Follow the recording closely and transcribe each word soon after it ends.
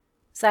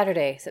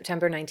Saturday,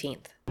 September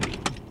 19th.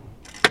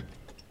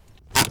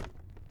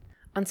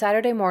 On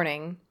Saturday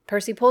morning,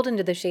 Percy pulled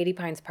into the Shady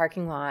Pines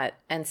parking lot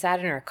and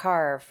sat in her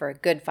car for a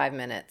good 5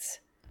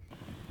 minutes.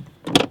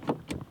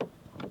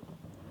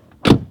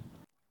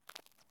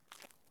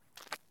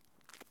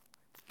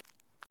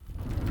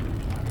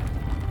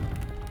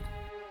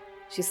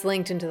 She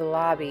slinked into the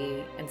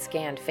lobby and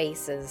scanned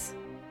faces.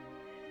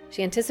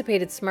 She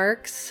anticipated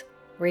smirks,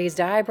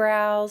 raised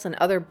eyebrows, and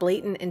other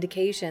blatant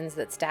indications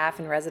that staff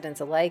and residents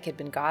alike had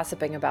been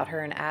gossiping about her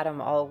and Adam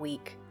all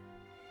week.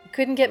 It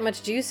couldn't get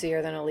much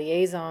juicier than a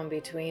liaison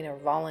between a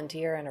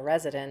volunteer and a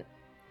resident.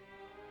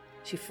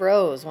 She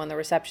froze when the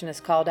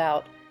receptionist called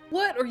out,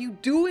 "What are you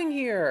doing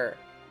here?"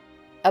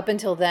 Up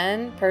until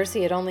then,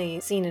 Percy had only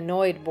seen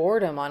annoyed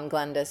boredom on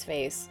Glenda's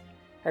face,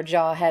 her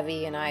jaw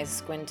heavy and eyes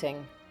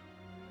squinting.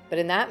 But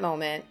in that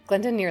moment,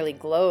 Glenda nearly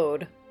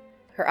glowed.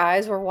 Her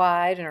eyes were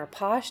wide and her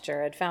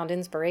posture had found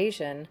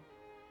inspiration.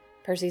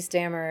 Percy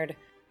stammered,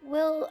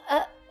 "Well,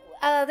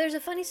 there's a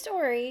funny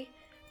story."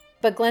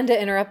 But Glenda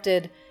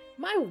interrupted,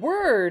 "My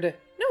word!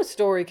 No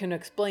story can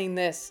explain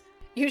this.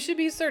 You should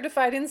be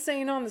certified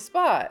insane on the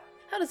spot.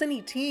 How does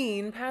any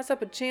teen pass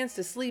up a chance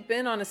to sleep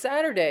in on a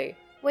Saturday?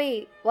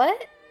 "Wait,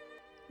 what?"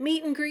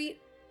 Meet and greet?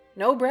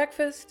 No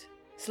breakfast?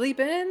 Sleep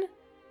in?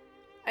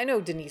 I know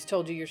Denise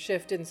told you your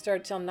shift didn't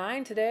start till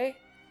 9 today."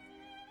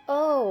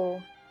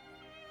 "Oh."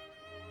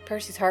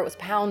 Percy's heart was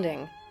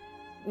pounding.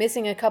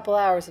 Missing a couple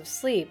hours of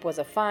sleep was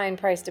a fine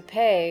price to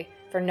pay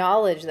for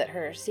knowledge that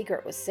her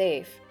secret was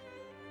safe.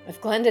 If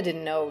Glenda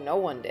didn't know, no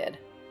one did.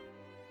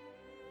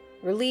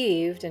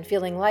 Relieved and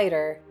feeling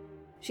lighter,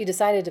 she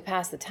decided to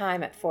pass the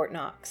time at Fort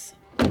Knox.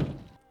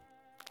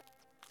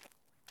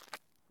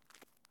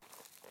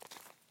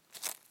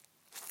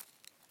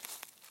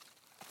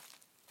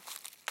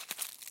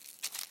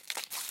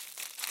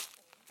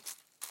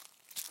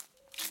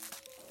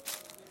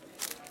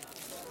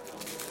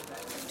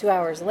 Two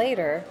hours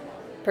later,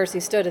 Percy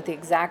stood at the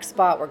exact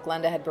spot where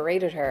Glenda had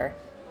berated her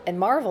and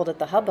marveled at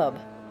the hubbub.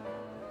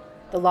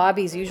 The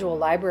lobby's usual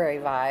library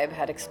vibe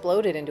had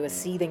exploded into a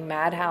seething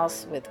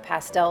madhouse with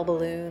pastel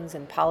balloons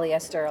and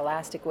polyester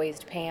elastic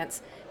waist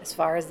pants as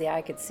far as the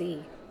eye could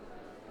see.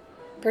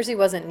 Percy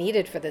wasn't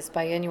needed for this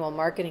biannual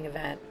marketing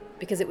event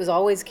because it was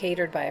always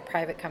catered by a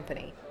private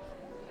company.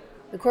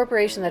 The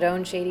corporation that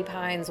owned Shady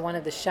Pines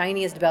wanted the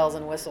shiniest bells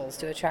and whistles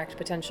to attract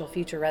potential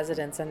future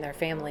residents and their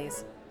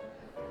families.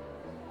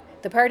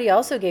 The party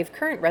also gave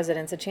current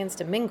residents a chance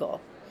to mingle,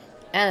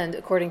 and,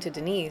 according to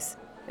Denise,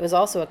 it was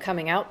also a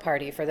coming-out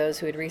party for those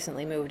who had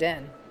recently moved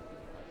in.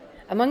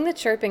 Among the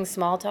chirping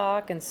small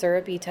talk and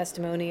syrupy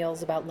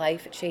testimonials about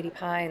life at Shady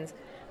Pines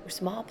were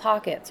small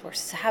pockets where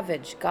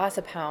savage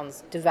gossip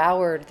hounds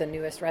devoured the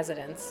newest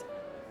residents.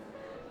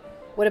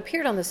 What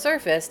appeared on the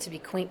surface to be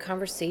quaint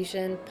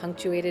conversation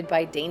punctuated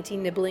by dainty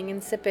nibbling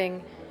and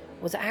sipping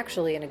was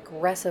actually an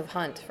aggressive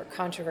hunt for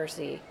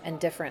controversy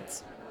and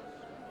difference.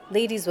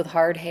 Ladies with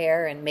hard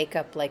hair and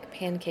makeup like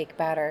pancake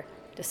batter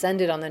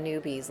descended on the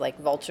newbies like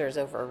vultures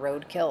over a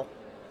roadkill.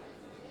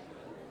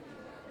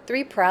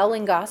 3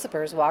 prowling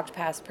gossipers walked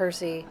past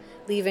Percy,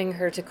 leaving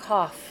her to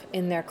cough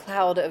in their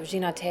cloud of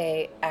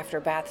Ginate after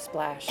bath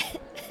splash.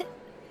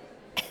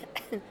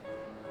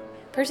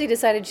 Percy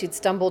decided she'd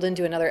stumbled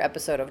into another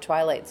episode of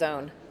Twilight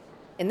Zone.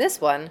 In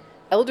this one,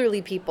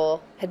 elderly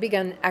people had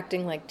begun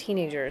acting like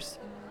teenagers.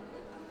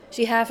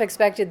 She half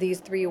expected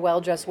these 3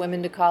 well-dressed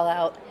women to call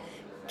out,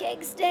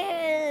 "Keg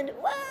stand!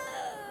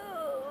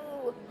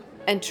 Whoa!"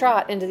 and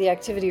trot into the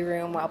activity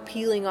room while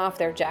peeling off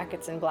their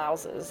jackets and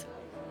blouses.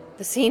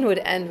 The scene would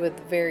end with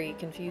very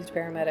confused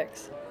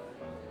paramedics.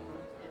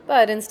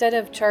 But instead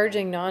of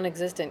charging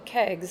non-existent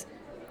kegs,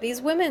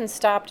 these women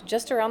stopped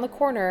just around the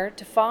corner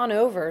to fawn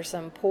over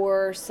some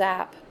poor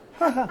sap.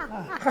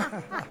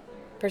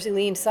 Percy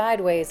leaned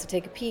sideways to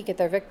take a peek at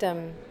their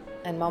victim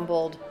and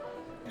mumbled,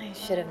 "I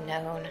should have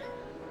known."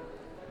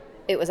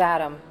 It was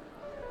Adam.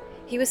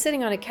 He was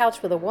sitting on a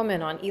couch with a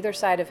woman on either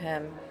side of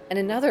him and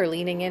another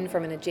leaning in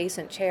from an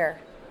adjacent chair.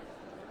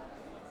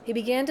 He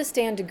began to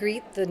stand to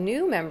greet the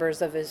new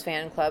members of his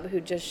fan club who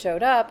just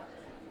showed up,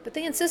 but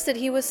they insisted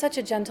he was such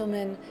a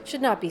gentleman,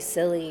 should not be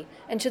silly,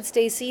 and should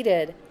stay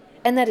seated,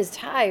 and that his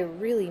tie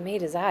really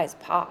made his eyes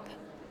pop.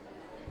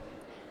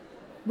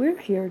 "We're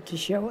here to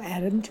show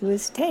Adam to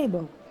his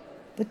table.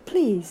 But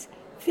please,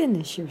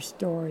 finish your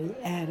story,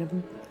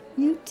 Adam.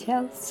 You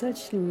tell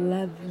such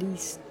lovely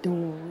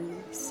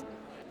stories."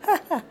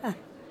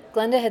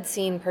 Glenda had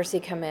seen Percy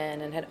come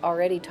in and had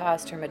already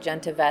tossed her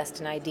magenta vest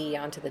and ID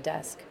onto the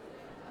desk.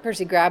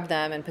 Percy grabbed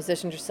them and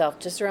positioned herself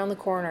just around the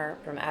corner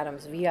from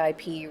Adam's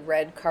VIP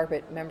red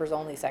carpet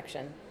members-only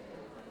section.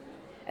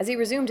 As he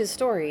resumed his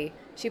story,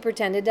 she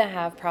pretended to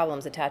have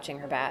problems attaching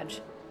her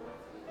badge.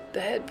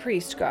 "The head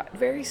priest got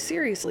very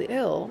seriously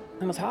ill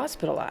and was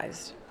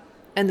hospitalized.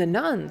 And the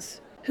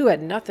nuns, who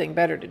had nothing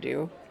better to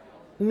do,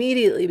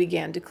 immediately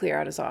began to clear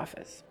out his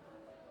office.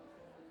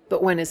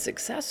 But when his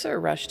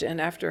successor rushed in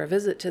after a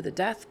visit to the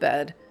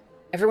deathbed,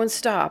 everyone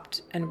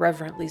stopped and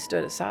reverently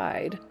stood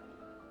aside.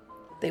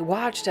 They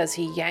watched as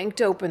he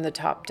yanked open the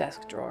top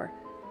desk drawer,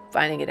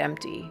 Finding it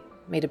empty,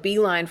 made a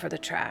beeline for the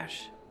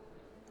trash.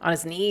 On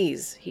his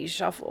knees, he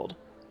shuffled,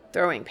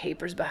 throwing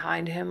papers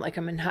behind him like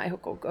a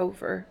maniacal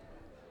gopher.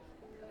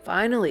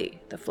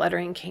 Finally, the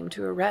fluttering came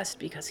to a rest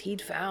because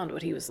he'd found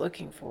what he was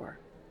looking for.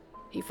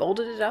 He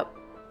folded it up,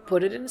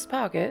 put it in his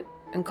pocket,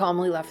 and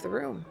calmly left the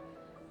room.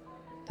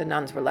 The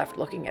nuns were left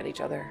looking at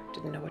each other,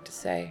 didn't know what to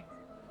say.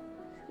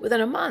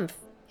 Within a month,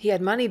 he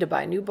had money to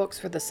buy new books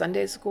for the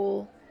Sunday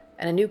school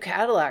and a new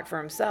Cadillac for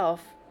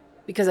himself,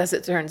 because as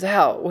it turns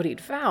out, what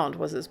he'd found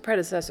was his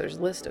predecessor's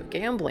list of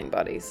gambling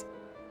buddies.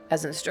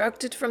 As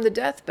instructed from the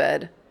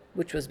deathbed,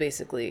 which was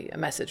basically a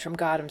message from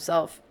God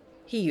himself,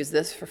 he used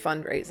this for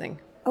fundraising.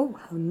 Oh,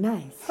 how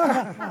nice.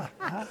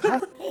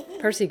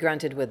 Percy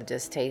grunted with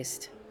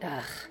distaste.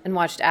 Ugh, and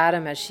watched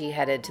Adam as she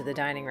headed to the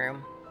dining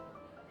room.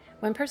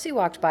 When Percy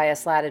walked by a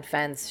slatted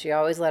fence, she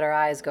always let her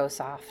eyes go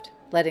soft,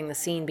 letting the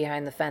scene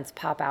behind the fence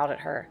pop out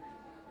at her.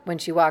 When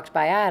she walked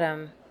by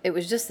Adam, it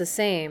was just the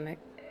same,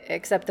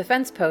 except the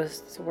fence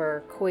posts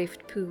were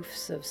coiffed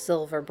poofs of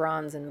silver,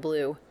 bronze, and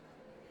blue.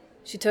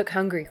 She took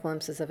hungry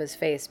glimpses of his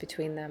face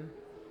between them.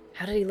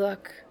 How did he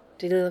look?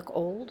 Did he look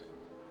old?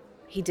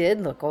 He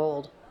did look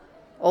old.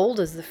 Old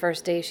as the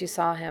first day she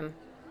saw him,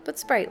 but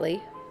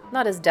sprightly,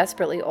 not as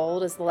desperately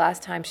old as the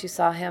last time she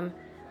saw him,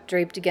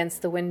 draped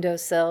against the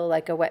windowsill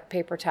like a wet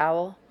paper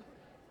towel.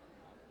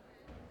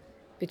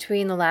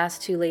 Between the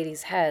last two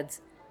ladies'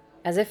 heads,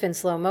 as if in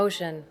slow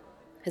motion,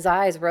 his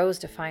eyes rose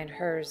to find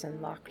hers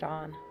and locked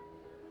on.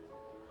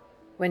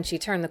 When she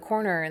turned the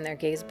corner and their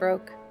gaze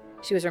broke,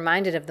 she was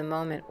reminded of the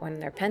moment when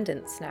their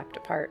pendants snapped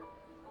apart.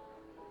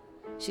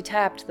 She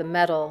tapped the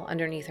metal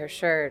underneath her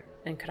shirt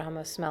and could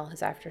almost smell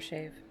his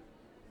aftershave.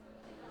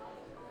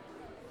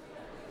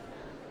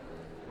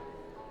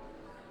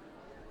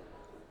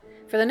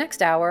 For the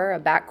next hour, a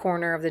back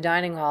corner of the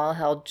dining hall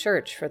held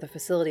church for the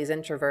facility's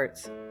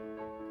introverts.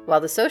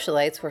 While the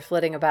socialites were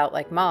flitting about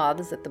like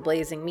moths at the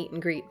blazing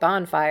meet-and-greet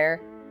bonfire,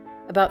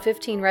 about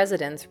 15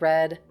 residents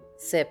read,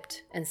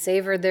 sipped, and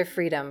savored their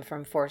freedom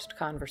from forced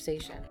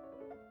conversation.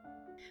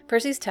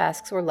 Percy's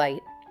tasks were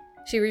light.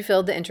 She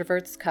refilled the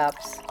introverts'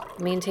 cups,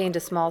 maintained a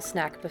small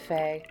snack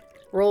buffet,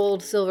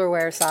 rolled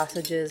silverware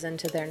sausages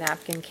into their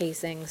napkin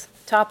casings,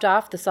 topped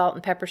off the salt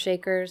and pepper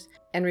shakers,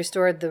 and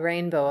restored the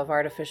rainbow of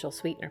artificial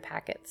sweetener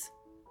packets.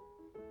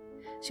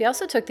 She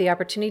also took the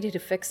opportunity to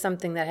fix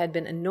something that had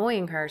been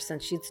annoying her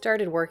since she'd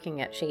started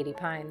working at Shady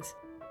Pines.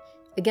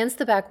 Against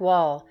the back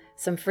wall,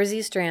 some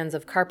frizzy strands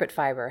of carpet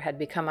fiber had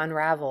become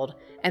unraveled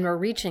and were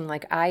reaching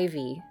like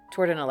ivy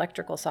toward an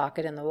electrical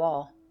socket in the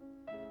wall.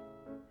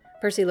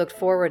 Percy looked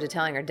forward to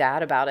telling her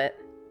dad about it.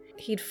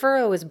 He'd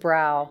furrow his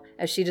brow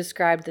as she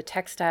described the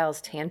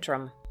textile's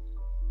tantrum,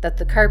 that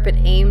the carpet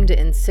aimed to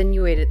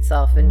insinuate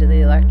itself into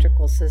the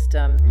electrical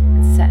system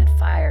and set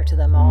fire to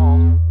them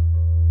all.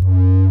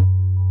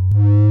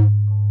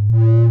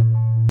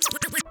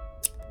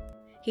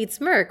 He'd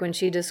smirk when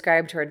she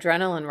described her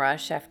adrenaline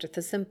rush after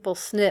the simple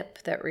snip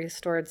that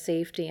restored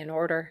safety and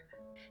order.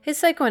 His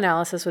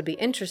psychoanalysis would be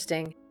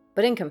interesting,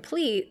 but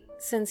incomplete,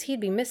 since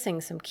he'd be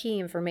missing some key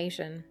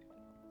information.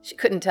 She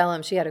couldn't tell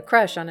him she had a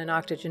crush on an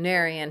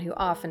octogenarian who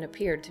often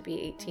appeared to be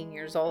 18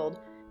 years old.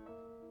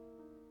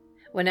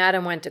 When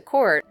Adam went to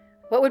court,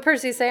 what would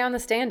Percy say on the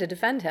stand to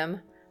defend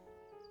him?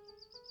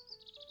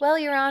 Well,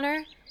 Your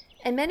Honor,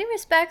 in many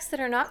respects that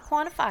are not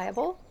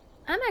quantifiable,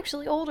 I'm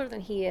actually older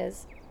than he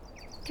is.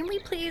 Can we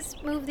please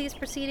move these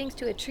proceedings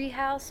to a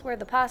treehouse where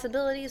the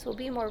possibilities will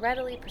be more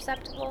readily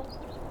perceptible?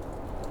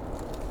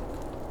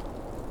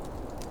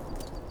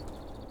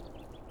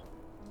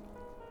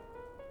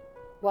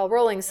 While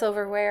rolling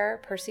silverware,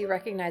 Percy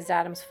recognized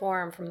Adam's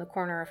form from the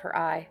corner of her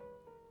eye.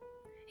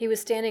 He was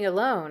standing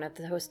alone at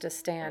the hostess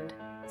stand,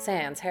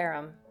 sans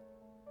harem.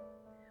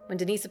 When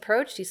Denise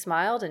approached, he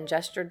smiled and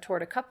gestured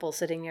toward a couple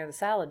sitting near the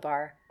salad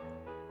bar.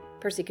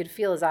 Percy could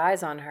feel his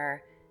eyes on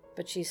her,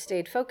 but she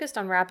stayed focused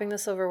on wrapping the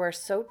silverware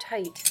so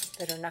tight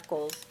that her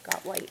knuckles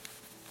got white.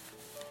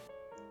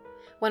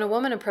 When a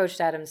woman approached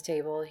Adam's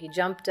table, he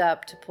jumped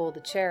up to pull the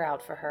chair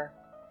out for her.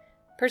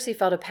 Percy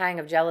felt a pang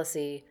of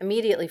jealousy,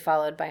 immediately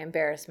followed by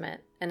embarrassment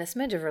and a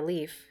smidge of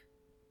relief.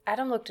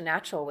 Adam looked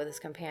natural with his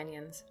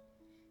companions.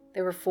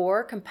 There were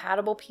 4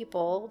 compatible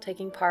people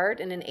taking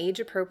part in an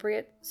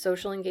age-appropriate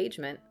social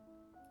engagement.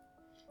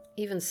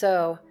 Even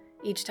so,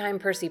 each time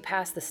Percy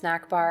passed the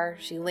snack bar,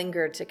 she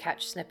lingered to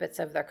catch snippets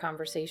of their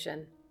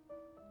conversation.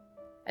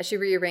 As she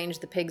rearranged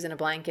the pigs in a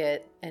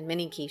blanket and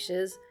mini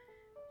quiches,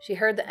 she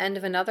heard the end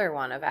of another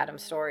one of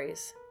Adam's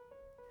stories.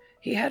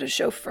 He had a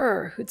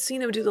chauffeur who'd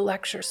seen him do the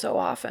lecture so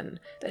often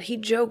that he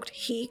joked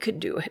he could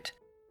do it.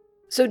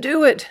 So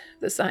do it,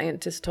 the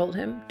scientist told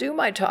him. Do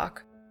my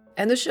talk.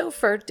 And the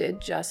chauffeur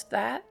did just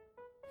that.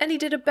 And he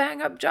did a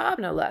bang-up job,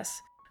 no less.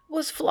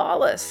 Was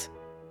flawless.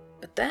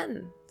 But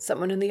then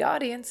someone in the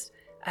audience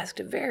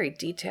asked a very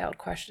detailed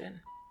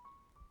question.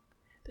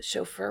 The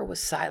chauffeur was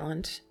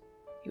silent.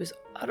 He was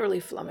utterly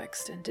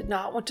flummoxed and did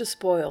not want to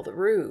spoil the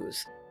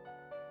ruse.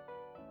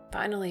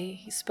 Finally,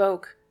 he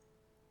spoke.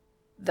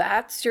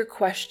 "That's your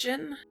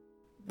question?"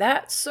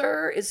 That,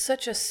 sir, is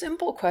such a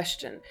simple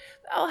question.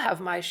 I'll have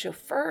my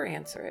chauffeur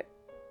answer it.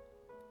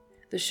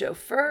 The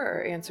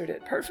chauffeur answered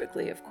it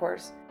perfectly, of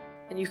course,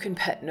 and you can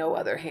bet no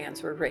other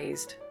hands were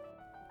raised.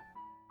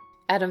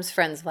 Adam's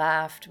friends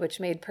laughed, which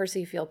made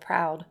Percy feel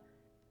proud.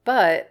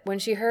 But when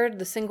she heard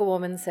the single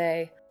woman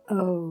say,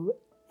 "Oh,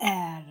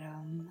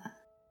 Adam."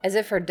 as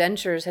if her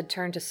dentures had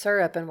turned to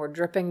syrup and were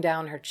dripping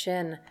down her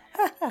chin,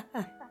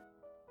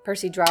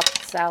 Percy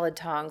dropped the salad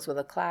tongs with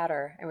a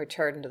clatter and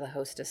returned to the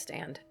hostess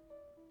stand.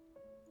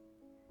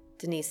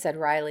 Denise said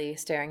wryly,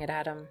 staring at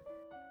Adam,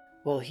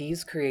 Well,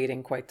 he's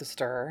creating quite the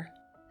stir.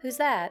 Who's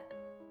that?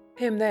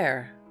 Him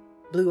there.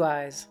 Blue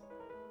eyes.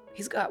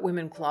 He's got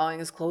women clawing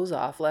his clothes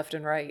off left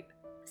and right.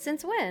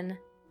 Since when?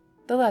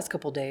 The last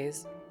couple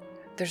days.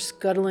 They're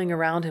scuttling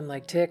around him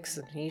like ticks,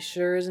 and he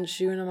sure isn't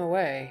shooing them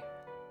away.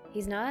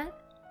 He's not?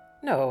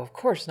 No, of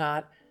course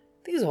not.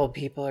 These old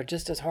people are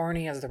just as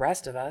horny as the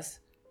rest of us.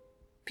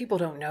 People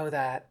don't know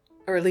that,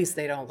 or at least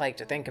they don't like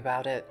to think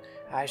about it.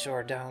 I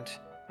sure don't.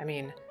 I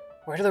mean,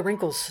 where do the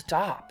wrinkles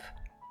stop?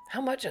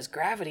 How much has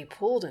gravity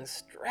pulled and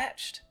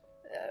stretched?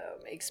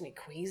 Makes me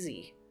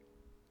queasy.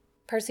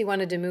 Percy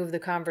wanted to move the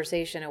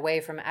conversation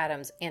away from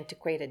Adam's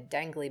antiquated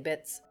dangly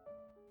bits.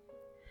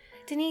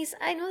 Denise,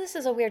 I know this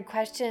is a weird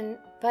question,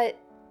 but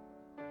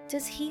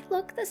does he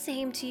look the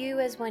same to you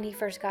as when he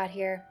first got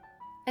here?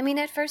 I mean,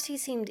 at first he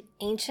seemed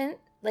ancient,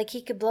 like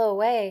he could blow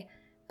away,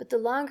 but the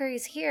longer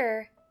he's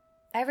here,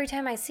 every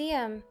time I see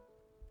him,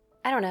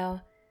 I don't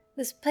know,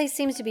 this place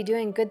seems to be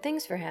doing good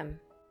things for him.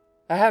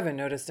 I haven't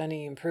noticed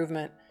any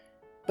improvement,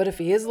 but if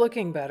he is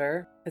looking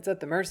better, it's at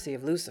the mercy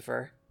of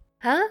Lucifer.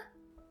 Huh?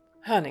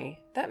 Honey,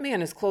 that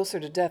man is closer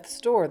to death's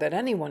door than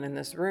anyone in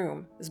this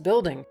room is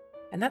building,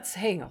 and that's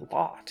saying a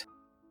lot.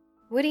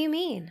 What do you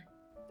mean?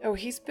 Oh,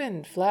 he's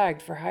been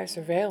flagged for high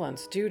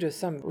surveillance due to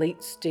some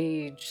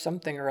late-stage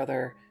something or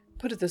other.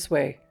 Put it this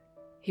way,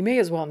 he may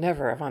as well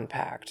never have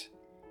unpacked.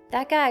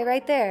 That guy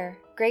right there,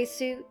 gray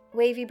suit,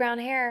 wavy brown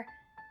hair,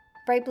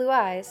 bright blue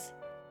eyes.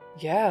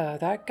 Yeah,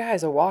 that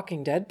guy's a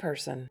walking dead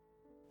person.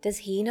 Does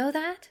he know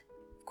that?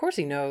 Of course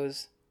he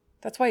knows.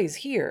 That's why he's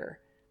here.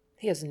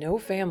 He has no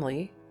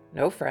family,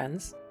 no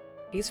friends.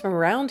 He's from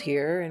around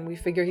here, and we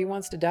figure he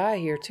wants to die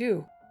here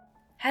too.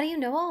 How do you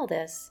know all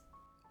this?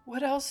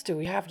 What else do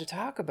we have to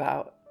talk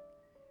about?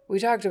 We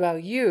talked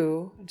about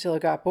you until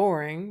it got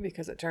boring,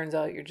 because it turns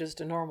out you're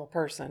just a normal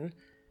person.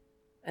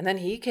 And then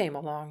he came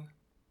along.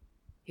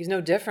 He's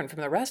no different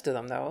from the rest of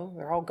them, though.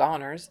 They're all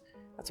goners.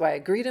 That's why I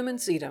greet 'em and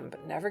seat 'em,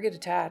 but never get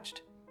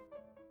attached.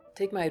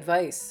 Take my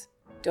advice.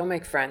 Don't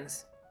make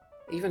friends.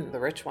 Even the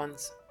rich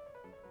ones.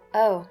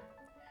 Oh,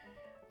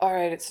 All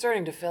right, it's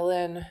starting to fill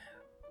in.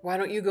 Why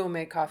don't you go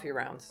make coffee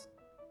rounds?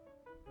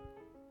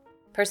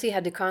 Percy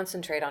had to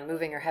concentrate on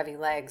moving her heavy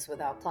legs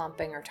without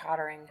plomping or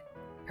tottering.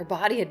 Her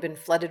body had been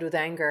flooded with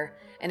anger,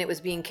 and it was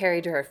being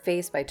carried to her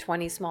face by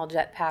 20 small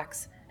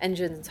jetpacks,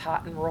 engines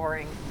hot and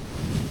roaring.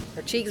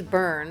 Her cheeks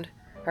burned,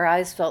 her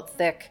eyes felt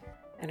thick,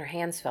 and her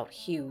hands felt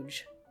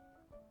huge.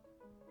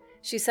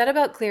 She set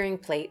about clearing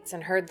plates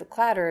and heard the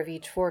clatter of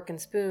each fork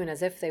and spoon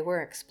as if they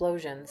were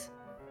explosions.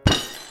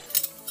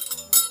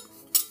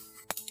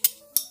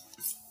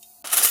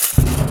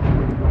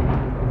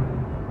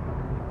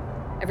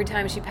 Every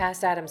time she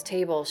passed Adam's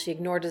table, she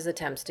ignored his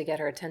attempts to get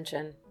her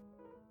attention.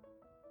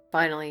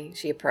 Finally,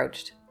 she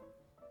approached.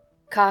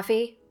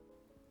 "Coffee?"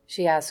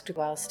 she asked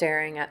while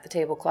staring at the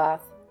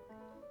tablecloth.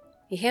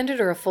 He handed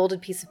her a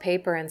folded piece of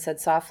paper and said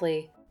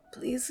softly,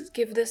 Please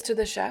give this to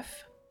the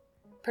chef.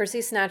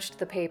 Percy snatched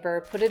the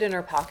paper, put it in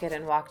her pocket,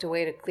 and walked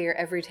away to clear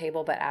every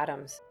table but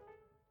Adam's.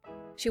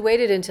 She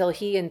waited until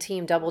he and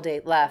Team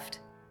Doubledate left,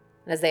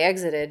 and as they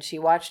exited, she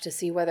watched to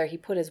see whether he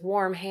put his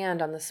warm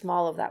hand on the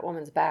small of that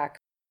woman's back.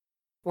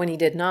 When he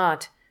did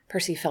not,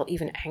 Percy felt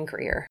even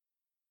angrier.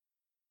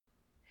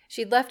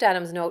 She'd left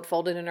Adam's note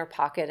folded in her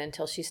pocket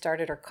until she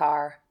started her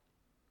car.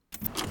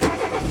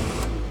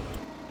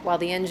 While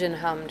the engine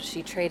hummed,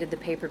 she traded the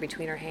paper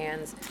between her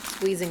hands,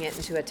 squeezing it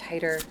into a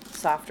tighter,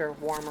 softer,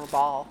 warmer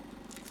ball.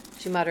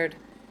 She muttered,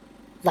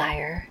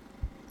 liar.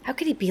 How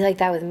could he be like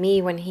that with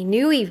me when he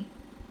knew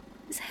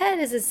his head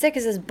is as sick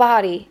as his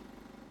body?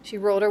 She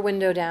rolled her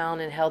window down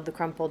and held the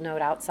crumpled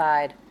note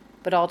outside,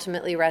 but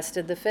ultimately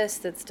rested the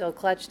fist that still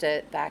clutched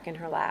it back in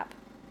her lap.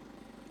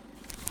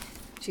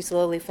 She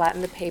slowly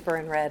flattened the paper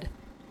and read,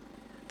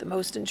 The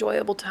most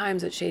enjoyable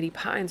times at Shady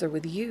Pines are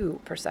with you,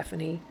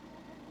 Persephone,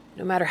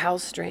 no matter how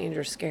strange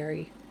or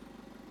scary.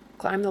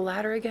 Climb the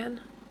ladder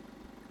again?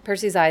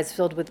 Percy's eyes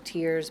filled with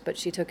tears, but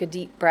she took a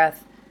deep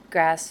breath,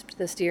 grasped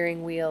the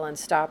steering wheel, and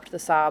stopped the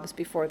sobs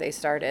before they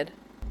started.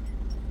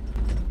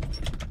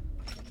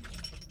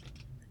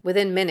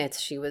 Within minutes,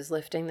 she was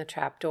lifting the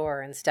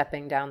trapdoor and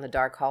stepping down the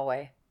dark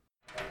hallway.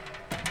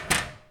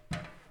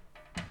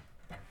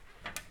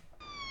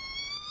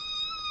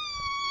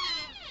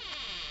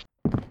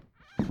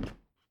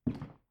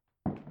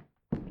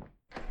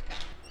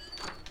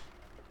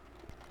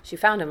 She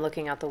found him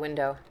looking out the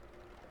window.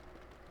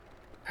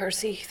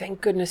 Percy,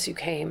 thank goodness you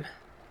came.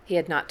 He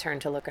had not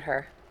turned to look at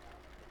her.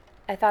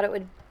 I thought it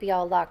would be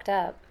all locked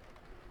up.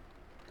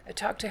 I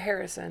talked to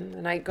Harrison,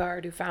 the night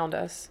guard who found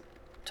us.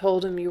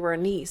 Told him you were a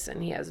niece,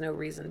 and he has no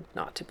reason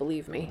not to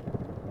believe me.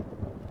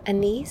 A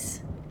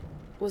niece?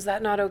 Was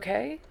that not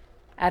okay?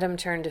 Adam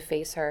turned to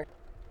face her.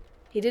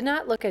 He did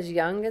not look as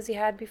young as he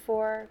had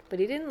before, but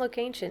he didn't look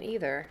ancient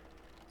either.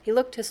 He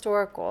looked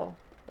historical,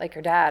 like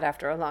her dad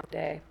after a long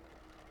day.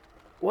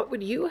 What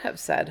would you have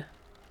said?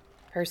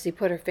 Percy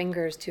put her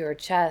fingers to her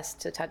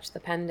chest to touch the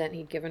pendant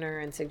he'd given her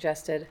and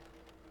suggested,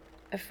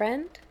 "A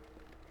friend?"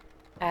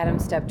 Adam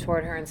stepped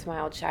toward her and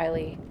smiled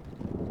shyly.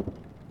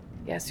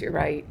 Yes, you're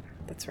right.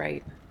 That's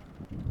right.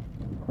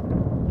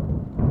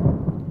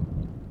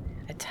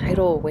 A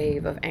tidal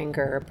wave of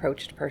anger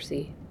approached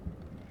Percy.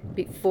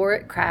 Before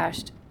it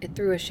crashed, it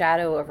threw a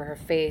shadow over her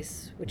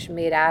face, which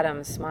made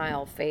Adam's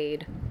smile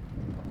fade.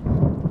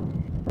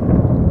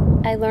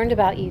 I learned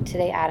about you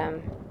today,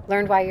 Adam.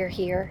 Learned why you're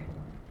here.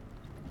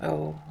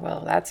 Oh,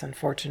 well, that's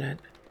unfortunate.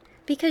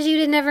 Because you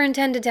did never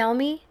intend to tell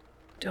me?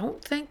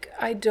 Don't think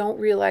I don't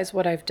realize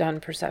what I've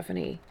done,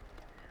 Persephone.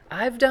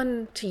 I've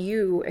done to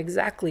you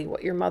exactly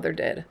what your mother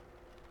did.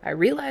 I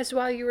realized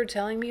while you were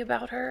telling me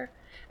about her,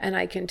 and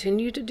I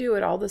continue to do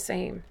it all the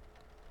same.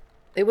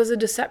 It was a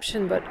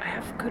deception, but I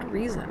have good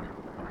reason.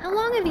 How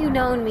long have you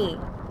known me?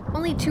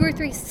 Only 2 or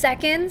 3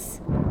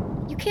 seconds?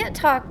 You can't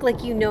talk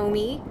like you know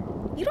me.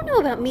 You don't know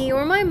about me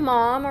or my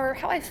mom or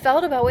how I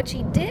felt about what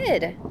she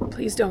did.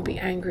 Please don't be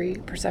angry,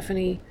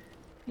 Persephone.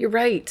 You're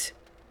right.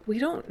 We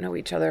don't know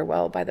each other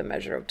well by the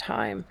measure of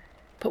time,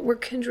 but we're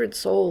kindred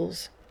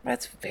souls.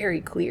 That's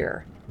very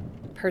clear.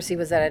 Percy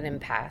was at an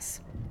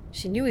impasse.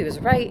 She knew he was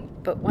right,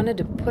 but wanted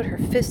to put her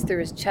fist through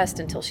his chest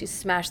until she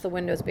smashed the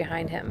windows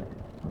behind him.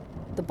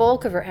 The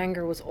bulk of her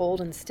anger was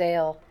old and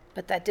stale,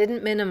 but that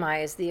didn't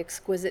minimize the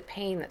exquisite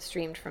pain that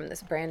streamed from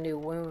this brand new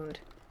wound.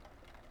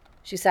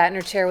 She sat in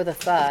her chair with a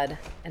thud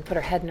and put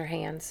her head in her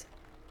hands.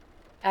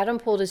 Adam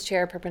pulled his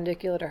chair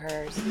perpendicular to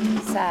hers,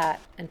 sat,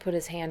 and put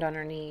his hand on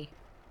her knee.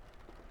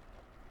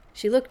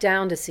 She looked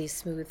down to see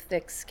smooth,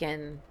 thick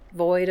skin,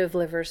 void of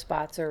liver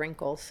spots or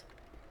wrinkles.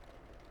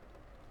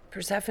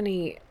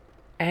 Persephone,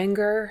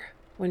 anger,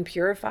 when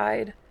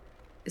purified,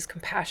 is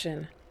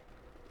compassion.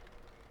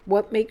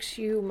 What makes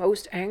you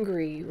most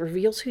angry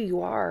reveals who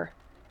you are,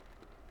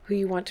 who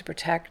you want to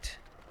protect,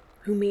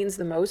 who means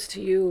the most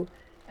to you,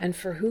 and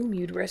for whom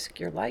you'd risk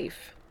your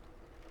life.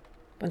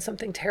 When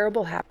something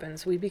terrible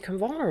happens, we become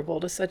vulnerable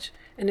to such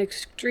an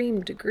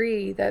extreme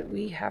degree that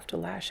we have to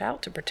lash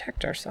out to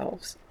protect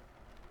ourselves.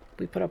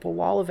 We put up a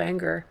wall of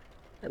anger,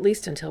 at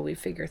least until we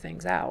figure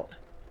things out.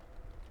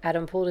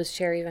 Adam pulled his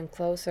chair even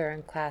closer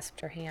and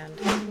clasped her hand.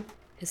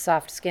 His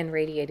soft skin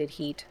radiated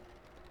heat.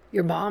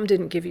 Your mom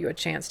didn't give you a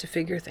chance to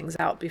figure things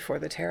out before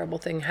the terrible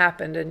thing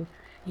happened, and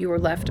you were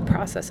left to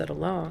process it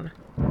alone.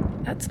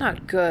 That's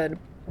not good,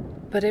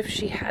 but if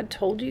she had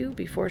told you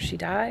before she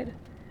died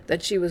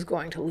that she was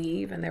going to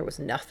leave and there was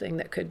nothing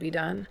that could be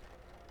done,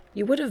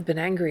 you would have been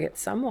angry at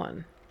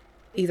someone,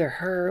 either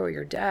her or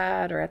your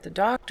dad, or at the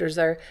doctors,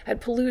 or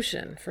at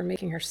pollution for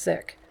making her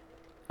sick,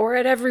 or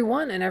at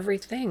everyone and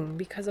everything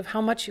because of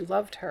how much you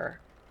loved her.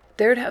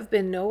 There'd have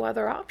been no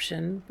other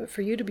option but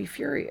for you to be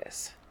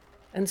furious.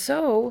 And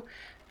so,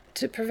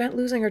 to prevent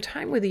losing her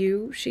time with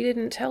you, she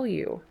didn't tell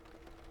you,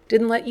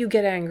 didn't let you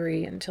get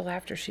angry until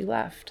after she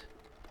left.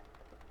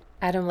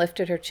 Adam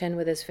lifted her chin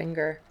with his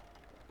finger.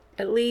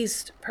 At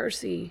least,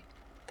 Percy,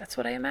 that's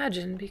what I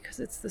imagined,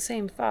 because it's the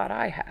same thought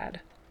I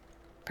had.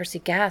 Percy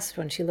gasped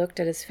when she looked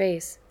at his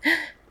face.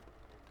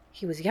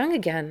 He was young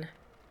again.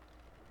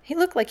 He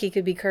looked like he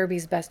could be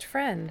Kirby's best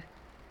friend.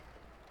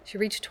 She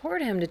reached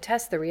toward him to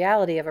test the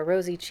reality of a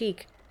rosy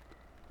cheek.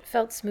 It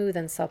felt smooth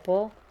and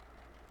supple.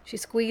 She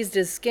squeezed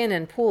his skin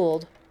and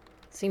pulled.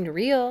 It seemed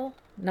real,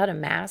 not a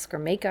mask or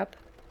makeup.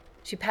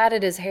 She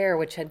patted his hair,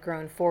 which had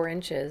grown 4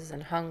 inches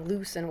and hung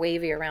loose and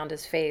wavy around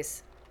his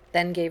face,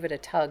 then gave it a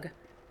tug.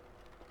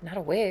 Not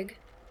a wig.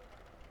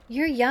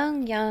 You're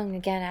young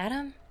again,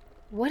 Adam.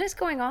 What is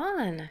going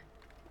on?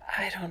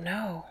 I don't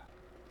know.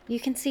 You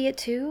can see it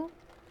too?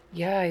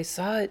 Yeah, I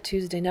saw it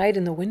Tuesday night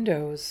in the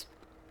windows,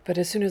 but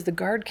as soon as the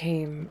guard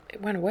came,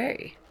 it went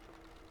away.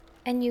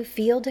 And you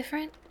feel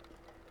different?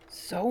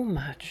 So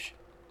much.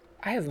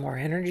 I have more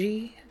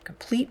energy,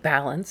 complete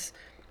balance.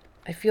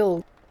 I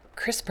feel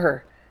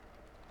crisper.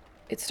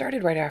 It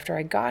started right after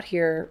I got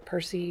here,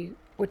 Percy,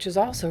 which is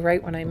also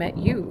right when I met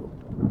you.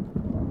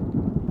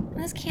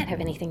 This can't have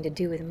anything to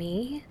do with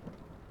me.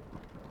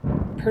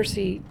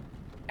 Percy,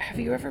 have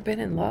you ever been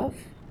in love?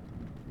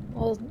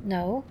 Well,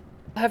 no.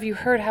 Have you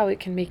heard how it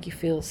can make you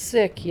feel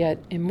sick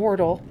yet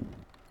immortal,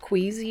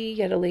 queasy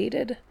yet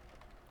elated,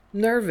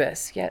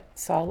 nervous yet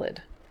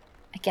solid?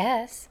 I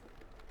guess.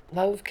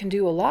 Love can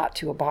do a lot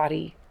to a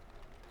body.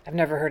 I've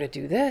never heard it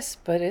do this,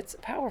 but it's a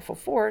powerful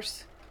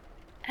force.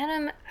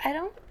 Adam, I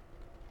don't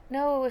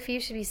know if you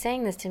should be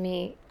saying this to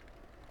me.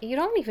 You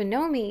don't even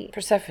know me.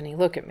 Persephone,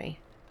 look at me.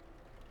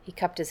 He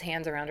cupped his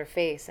hands around her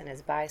face and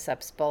his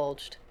biceps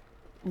bulged.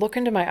 Look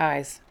into my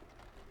eyes.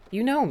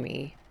 You know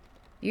me.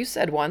 You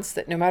said once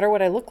that no matter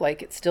what I look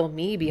like, it's still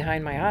me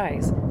behind my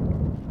eyes.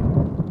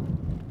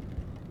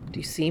 Do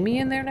you see me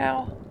in there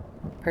now?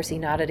 Percy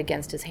nodded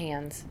against his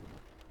hands.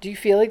 Do you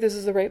feel like this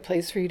is the right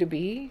place for you to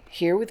be,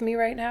 here with me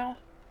right now?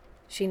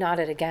 She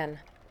nodded again.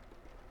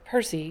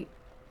 Percy,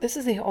 this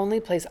is the only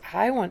place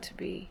I want to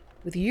be,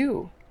 with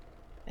you.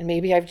 And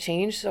maybe I've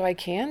changed so I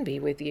can be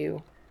with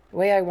you, the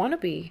way I want to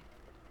be,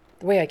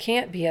 the way I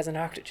can't be as an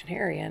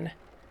octogenarian.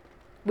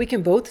 We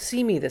can both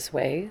see me this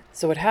way,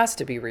 so it has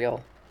to be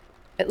real.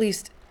 At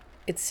least,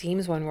 it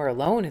seems when we're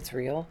alone it's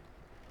real.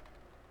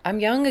 I'm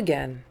young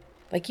again,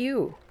 like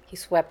you. He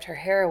swept her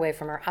hair away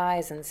from her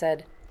eyes and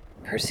said,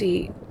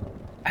 Percy,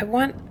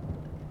 Can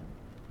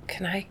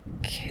I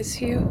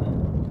kiss you?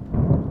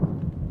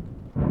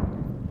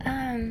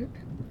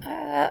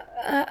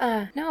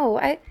 No,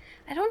 I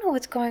don't know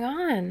what's going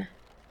on.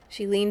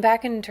 She leaned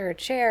back into her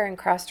chair and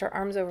crossed her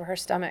arms over her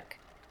stomach.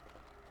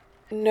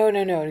 No,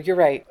 you're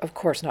right. Of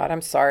course not.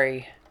 I'm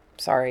sorry.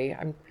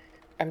 I'm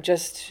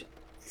just...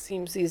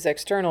 Seems these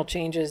external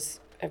changes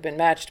have been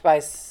matched by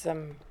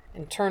some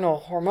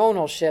internal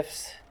hormonal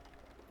shifts.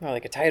 More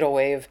like a tidal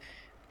wave.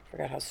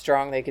 Forgot how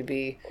strong they could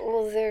be.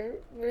 Well, they're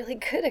really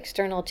good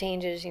external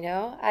changes, you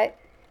know?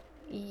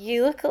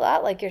 You look a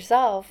lot like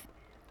yourself.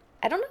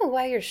 I don't know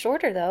why you're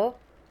shorter, though.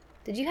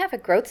 Did you have a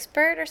growth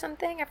spurt or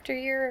something after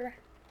you're...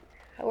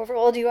 however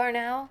old you are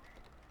now?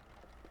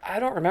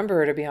 I don't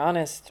remember, to be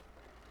honest.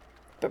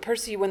 But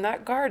Percy, when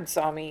that guard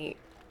saw me,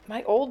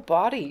 my old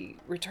body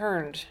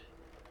returned.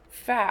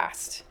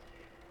 Fast.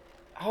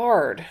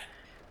 Hard.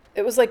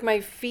 It was like my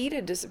feet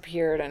had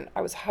disappeared and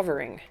I was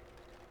hovering.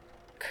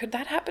 Could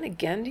that happen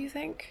again, do you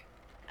think?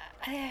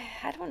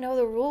 I don't know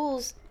the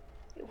rules.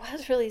 It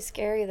was really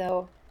scary,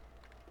 though.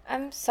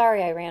 I'm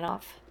sorry I ran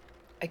off.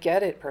 I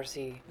get it,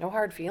 Percy. No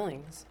hard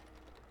feelings.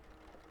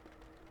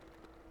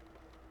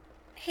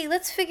 Hey,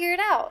 let's figure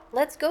it out.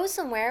 Let's go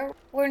somewhere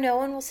where no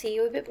one will see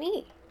you but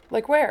me.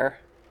 Like where?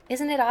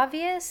 Isn't it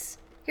obvious?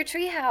 Your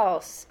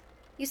treehouse.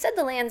 You said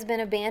the land's been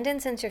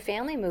abandoned since your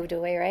family moved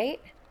away,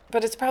 right?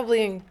 But it's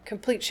probably in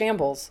complete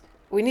shambles.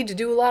 We need to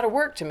do a lot of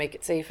work to make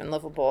it safe and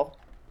livable.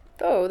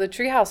 Though, the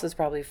treehouse is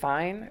probably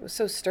fine. It was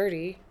so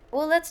sturdy.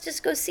 Well, let's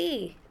just go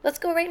see. Let's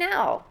go right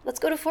now. Let's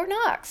go to Fort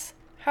Knox.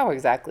 How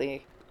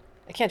exactly?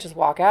 I can't just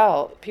walk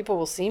out. People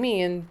will see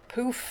me and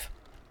poof,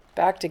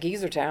 back to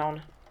Geezer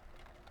Town.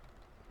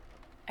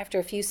 After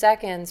a few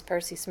seconds,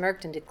 Percy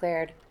smirked and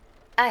declared,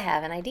 I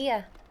have an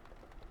idea.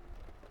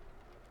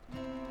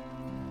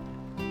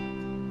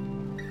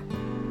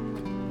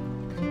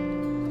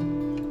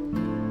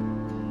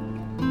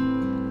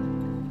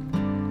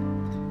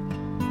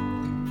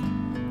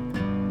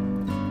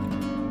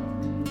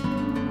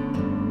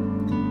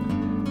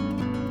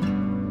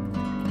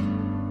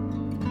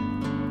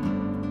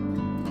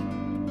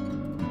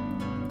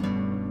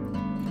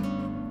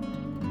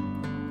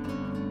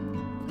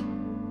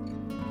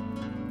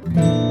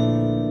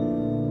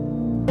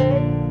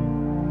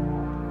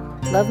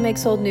 Love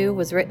Makes Old New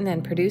was written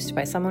and produced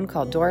by someone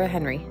called Dora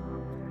Henry.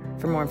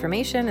 For more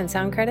information and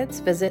sound credits,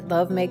 visit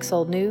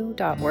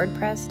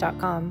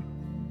lovemakesoldnew.wordpress.com.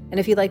 And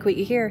if you like what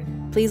you hear,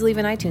 please leave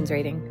an iTunes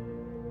rating.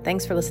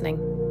 Thanks for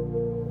listening.